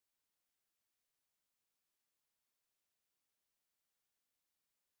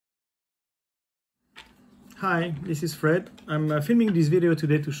Hi, this is Fred. I'm filming this video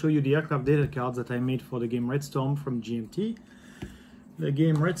today to show you the aircraft data cards that I made for the game Red Storm from GMT. The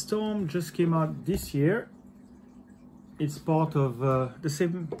game Red Storm just came out this year. It's part of the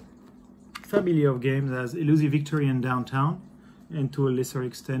same family of games as Elusive Victory and Downtown, and to a lesser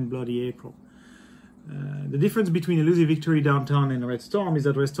extent Bloody April. The difference between Elusive Victory, Downtown and Red Storm is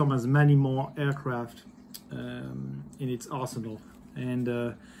that Red Storm has many more aircraft in its arsenal,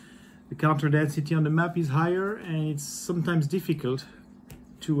 and the counter density on the map is higher, and it's sometimes difficult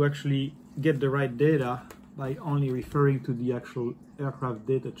to actually get the right data by only referring to the actual aircraft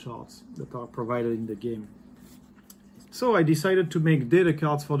data charts that are provided in the game. So I decided to make data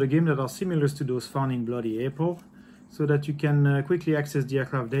cards for the game that are similar to those found in Bloody April, so that you can quickly access the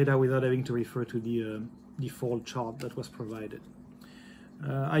aircraft data without having to refer to the default chart that was provided.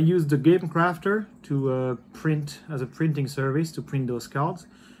 I used the Game Crafter to print as a printing service to print those cards,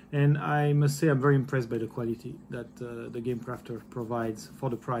 and I must say I'm very impressed by the quality that the Game Crafter provides for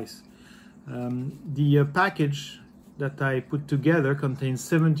the price. The package that I put together contains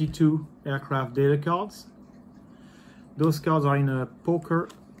 72 aircraft data cards. Those cards are in a poker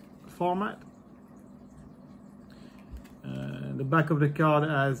format. The back of the card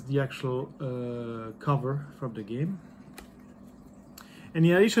has the actual cover from the game. And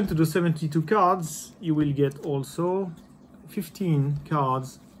in addition to the 72 cards, you will get also 15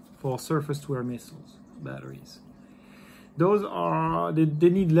 cards for surface-to-air missiles batteries. Those are, they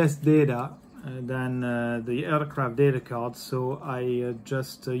need less data than the aircraft data cards, so I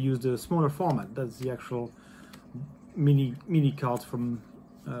just used a smaller format. That's the actual mini cards from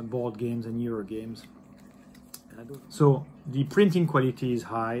board games and Euro games. So the printing quality is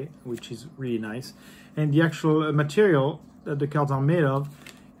high, which is really nice, and the actual material that the cards are made of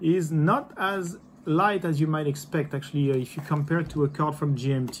is not as light as you might expect. Actually, if you compare to a card from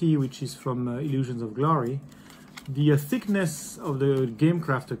GMT, which is from Illusions of Glory, the thickness of the Game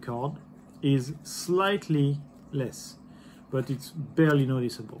Crafter card is slightly less, but it's barely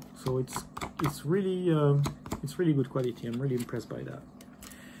noticeable. So it's really good quality. I'm really impressed by that.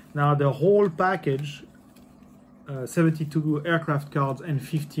 Now the whole package, 72 aircraft cards and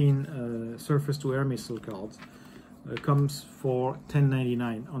 15 surface-to-air missile cards, comes for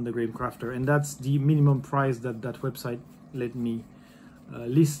 $10.99 on the Game Crafter, and that's the minimum price that that website let me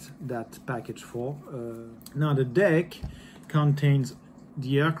list that package for. Now the deck contains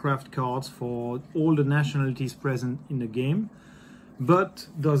the aircraft cards for all the nationalities present in the game, but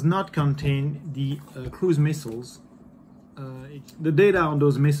does not contain the cruise missiles. The data on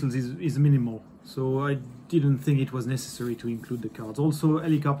those missiles is minimal, so I didn't think it was necessary to include the cards. Also,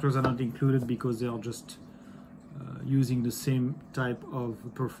 helicopters are not included because they are just using the same type of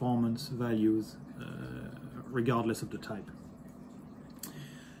performance values regardless of the type.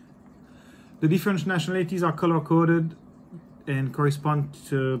 The different nationalities are color-coded and correspond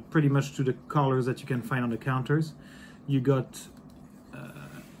to pretty much to the colors that you can find on the counters. You got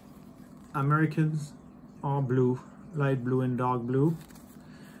Americans are blue, light blue and dark blue.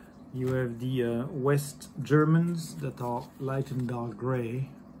 You have the West Germans that are light and dark gray.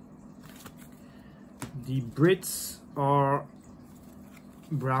 The Brits are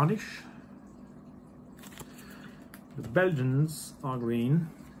brownish. The Belgians are green.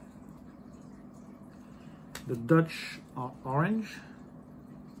 The Dutch are orange.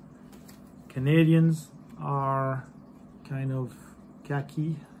 Canadians are kind of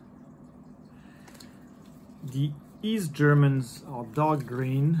khaki. The East Germans are dark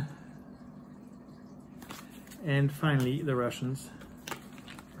green. And finally the Russians,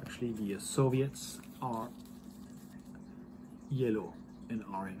 actually the Soviets, are yellow and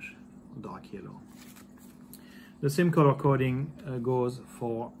orange, dark yellow. The same color coding goes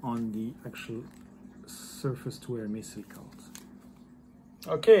for on the actual surface-to-air missile cards.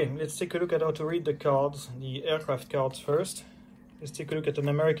 Okay, let's take a look at how to read the cards, the aircraft cards first. Let's take a look at an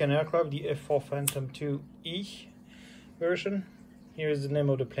American aircraft, the F4 Phantom II-E version. Here is the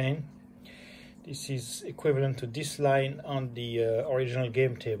name of the plane. This is equivalent to this line on the original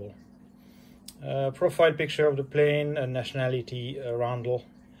game table. Profile picture of the plane, a nationality, roundel.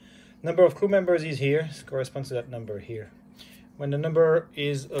 Number of crew members is here, it corresponds to that number here. When the number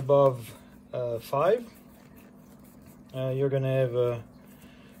is above 5, you're going to have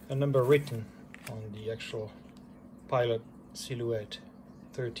a number written on the actual pilot silhouette.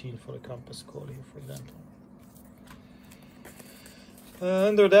 13 for the compass call here, for example.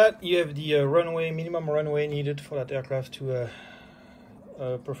 Under that, you have the minimum runway needed for that aircraft to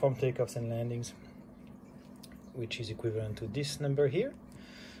perform takeoffs and landings, which is equivalent to this number here.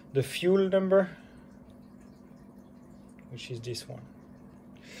 The fuel number, which is this one.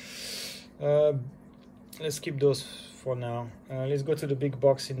 let's skip those for now. Let's go to the big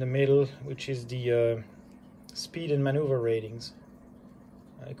box in the middle, which is the speed and maneuver ratings,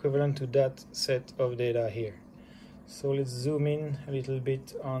 equivalent to that set of data here. So let's zoom in a little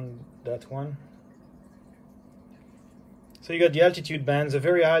bit on that one. So you got the altitude bands. The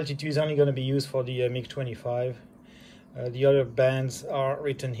very high altitude is only going to be used for the MiG-25. The other bands are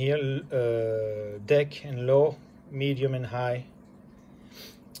written here, deck and low, medium and high.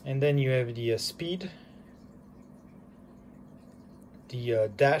 And then you have the speed,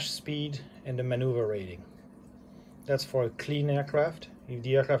 the dash speed, and the maneuver rating. That's for a clean aircraft. If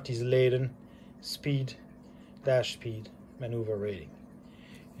the aircraft is laden, speed, dash speed, maneuver rating.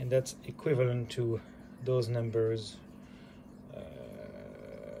 And that's equivalent to those numbers.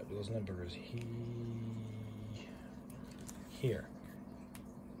 Here.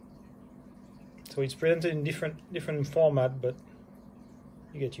 So it's presented in different format, but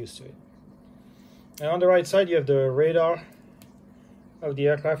you get used to it. And on the right side you have the radar of the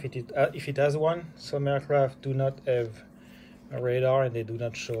aircraft if it has one. Some aircraft do not have a radar and they do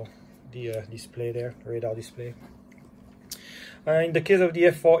not show the display there, radar display. In the case of the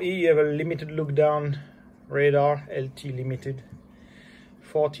F4E, you have a limited look down radar, LT limited,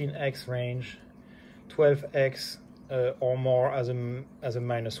 14x range, 12x or more as a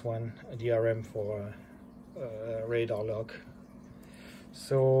 -1 DRM for radar lock.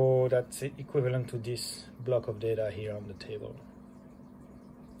 So that's equivalent to this block of data here on the table.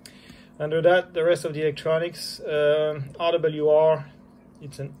 Under that, the rest of the electronics, RWR,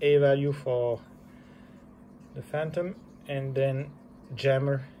 it's an A value for the Phantom, and then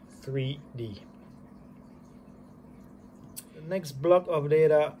Jammer 3D. The next block of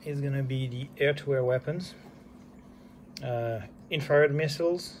data is going to be the air-to-air weapons, infrared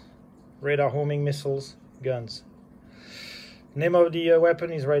missiles, radar homing missiles, guns. Name of the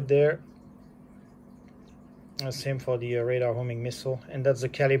weapon is right there. Same for the radar homing missile, and that's the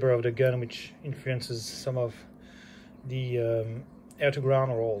caliber of the gun, which influences some of the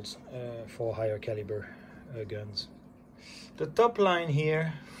air-to-ground rolls for higher caliber guns. The top line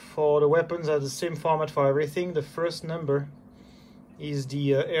here for the weapons has the same format for everything. The first number is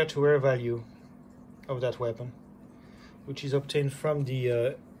the air-to-air value of that weapon, which is obtained from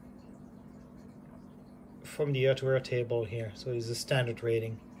the air-to-air table here. So it's a standard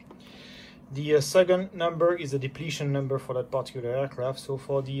rating. The second number is the depletion number for that particular aircraft. So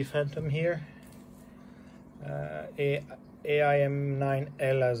for the Phantom here,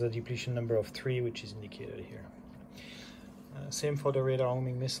 AIM-9L has a depletion number of 3, which is indicated here. Same for the radar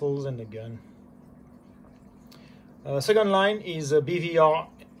homing missiles and the gun. Second line is BVR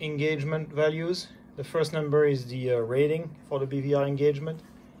engagement values. The first number is the rating for the BVR engagement.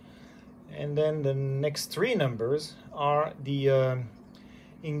 And then the next 3 numbers are the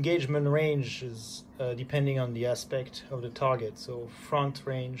engagement ranges depending on the aspect of the target. So front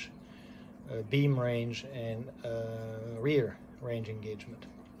range, beam range, and rear range engagement.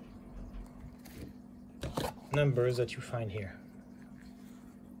 Numbers that you find here.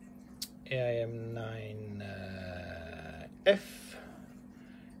 AIM-9F,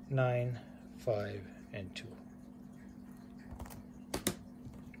 9, 5, and 2.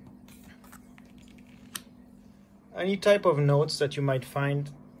 Any type of notes that you might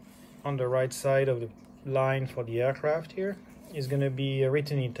find on the right side of the line for the aircraft here is going to be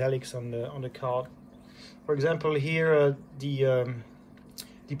written in italics on the card. For example, here the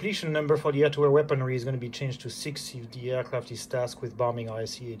depletion number for the air-to-air weaponry is going to be changed to 6 if the aircraft is tasked with bombing or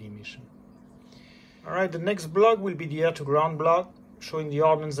ICAD mission. Alright, the next block will be the air-to-ground block, showing the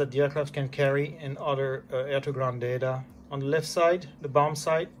ordnance that the aircraft can carry and other air-to-ground data. On the left side, the bomb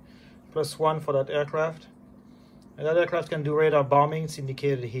sight, +1 for that aircraft. And that aircraft can do radar bombing, it's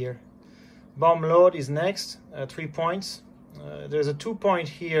indicated here. Bomb load is next, 3 points. There's a 2-point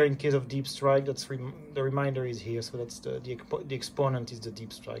here in case of deep strike. That's the reminder is here, so that's the exponent is the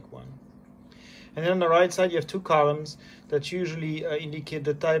deep strike one. And then on the right side you have 2 columns that usually indicate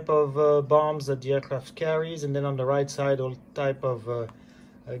the type of bombs that the aircraft carries, and then on the right side all type of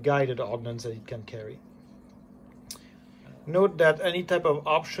guided ordnance that it can carry. Note that any type of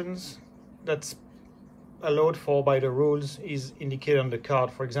options that's allowed for by the rules is indicated on the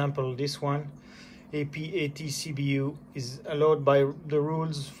card. For example, this one, AP-AT CBU, is allowed by the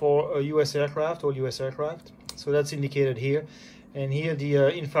rules for a US aircraft, all US aircraft. So that's indicated here. And here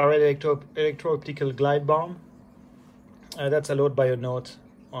the infrared electro-optical glide bomb, that's allowed by a note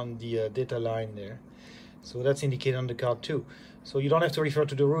on the data line there. So that's indicated on the card too. So you don't have to refer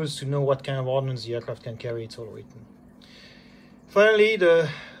to the rules to know what kind of ordnance the aircraft can carry, it's all written. Finally, the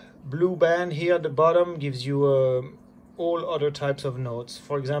blue band here at the bottom gives you all other types of notes.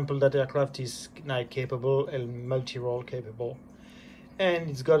 For example, that aircraft is night capable and multi-role capable, and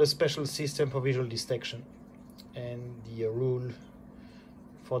it's got a special system for visual detection, and the rule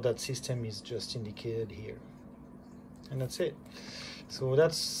for that system is just indicated here, and that's it. So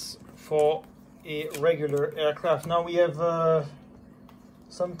that's for a regular aircraft. Now we have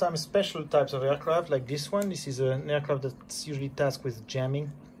sometimes special types of aircraft, like this one. This is an aircraft that's usually tasked with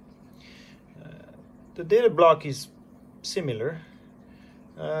jamming. The data block is similar.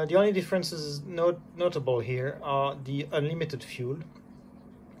 The only differences notable here are the unlimited fuel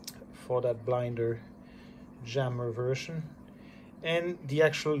for that blinder jammer version, and the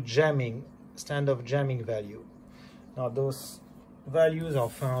actual jamming, standoff jamming value. Now those values are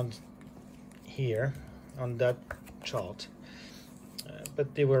found here on that chart,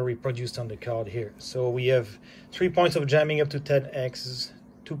 but they were reproduced on the card here. So we have 3 points of jamming up to 10x,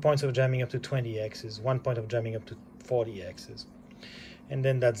 2 points of jamming up to 20x, 1 point of jamming up to 40x. And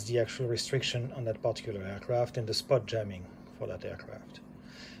then that's the actual restriction on that particular aircraft and the spot jamming for that aircraft.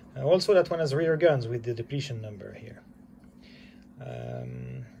 Also, that one has rear guns with the depletion number here.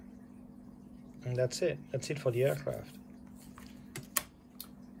 And that's it. That's it for the aircraft.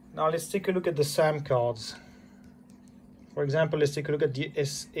 Now let's take a look at the SAM cards. For example, let's take a look at the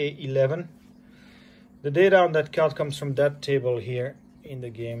SA-11. The data on that card comes from that table here in the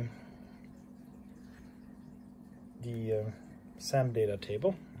game. The SAM data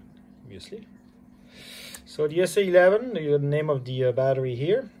table, obviously. So the SA-11, the name of the battery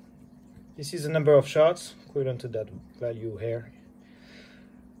here. This is the number of shots, equivalent to that value here.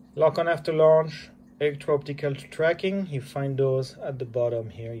 Lock on after launch, electro-optical tracking. You find those at the bottom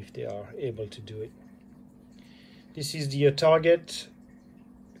here if they are able to do it. This is the target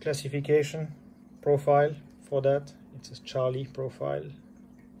classification profile for that. It's a Charlie profile.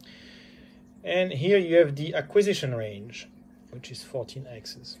 And here you have the acquisition range, which is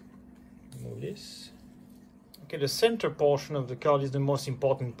 14x. Move this. Okay, the center portion of the card is the most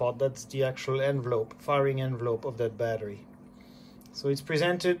important part. That's the actual envelope, firing envelope of that battery. So it's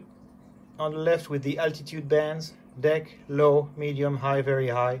presented on the left with the altitude bands, deck, low, medium, high, very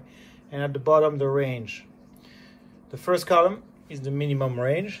high, and at the bottom the range. The first column is the minimum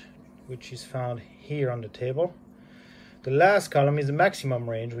range, which is found here on the table. The last column is the maximum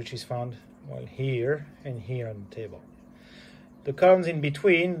range, which is found, well, here and here on the table. The columns in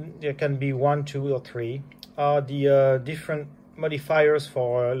between, there can be 1, 2, or 3, are the different modifiers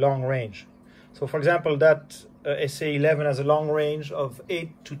for long range. So for example, that SA-11 has a long range of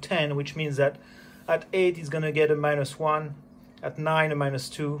 8 to 10, which means that at 8 it's going to get a -1, at 9 a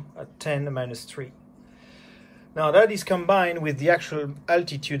 -2, at 10 a -3. Now that is combined with the actual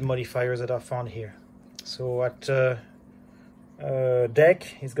altitude modifiers that are found here. So at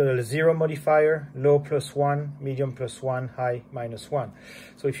deck, it's got a 0 modifier, low +1, medium +1, high -1.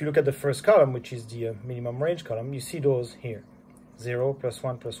 So if you look at the first column, which is the minimum range column, you see those here, 0,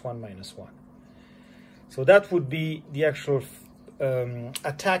 +1, +1, -1. So that would be the actual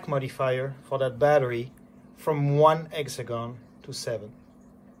attack modifier for that battery from 1 hexagon to 7.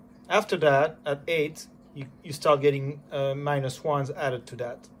 After that, at 8, you start getting -1s added to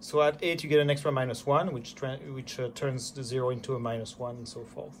that. So at 8 you get an extra -1, which turns the 0 into a -1 and so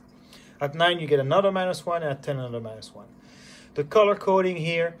forth. At 9 you get another -1, and at 10 another -1. The color coding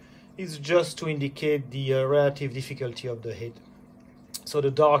here is just to indicate the relative difficulty of the hit. So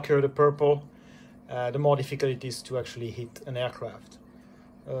the darker the purple, the more difficult it is to actually hit an aircraft.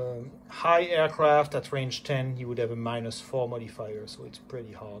 High aircraft at range 10, you would have a -4 modifier, so it's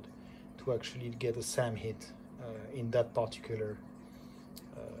pretty hard to actually get a SAM hit in that particular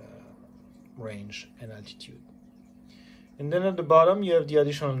range and altitude. And then at the bottom you have the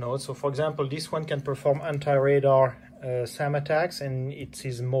additional nodes. So for example, this one can perform anti-radar SAM attacks, and it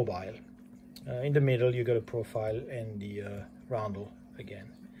is mobile. In the middle you got a profile and the roundel again.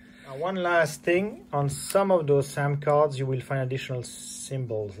 Now, one last thing, on some of those SAM cards you will find additional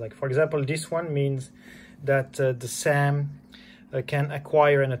symbols. Like for example, this one means that the SAM can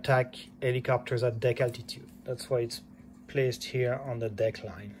acquire and attack helicopters at deck altitude. That's why it's placed here on the deck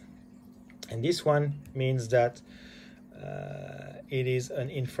line. And this one means that it is an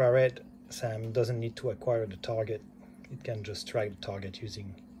infrared SAM. It doesn't need to acquire the target. It can just track the target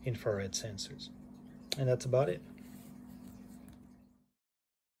using infrared sensors. And that's about it.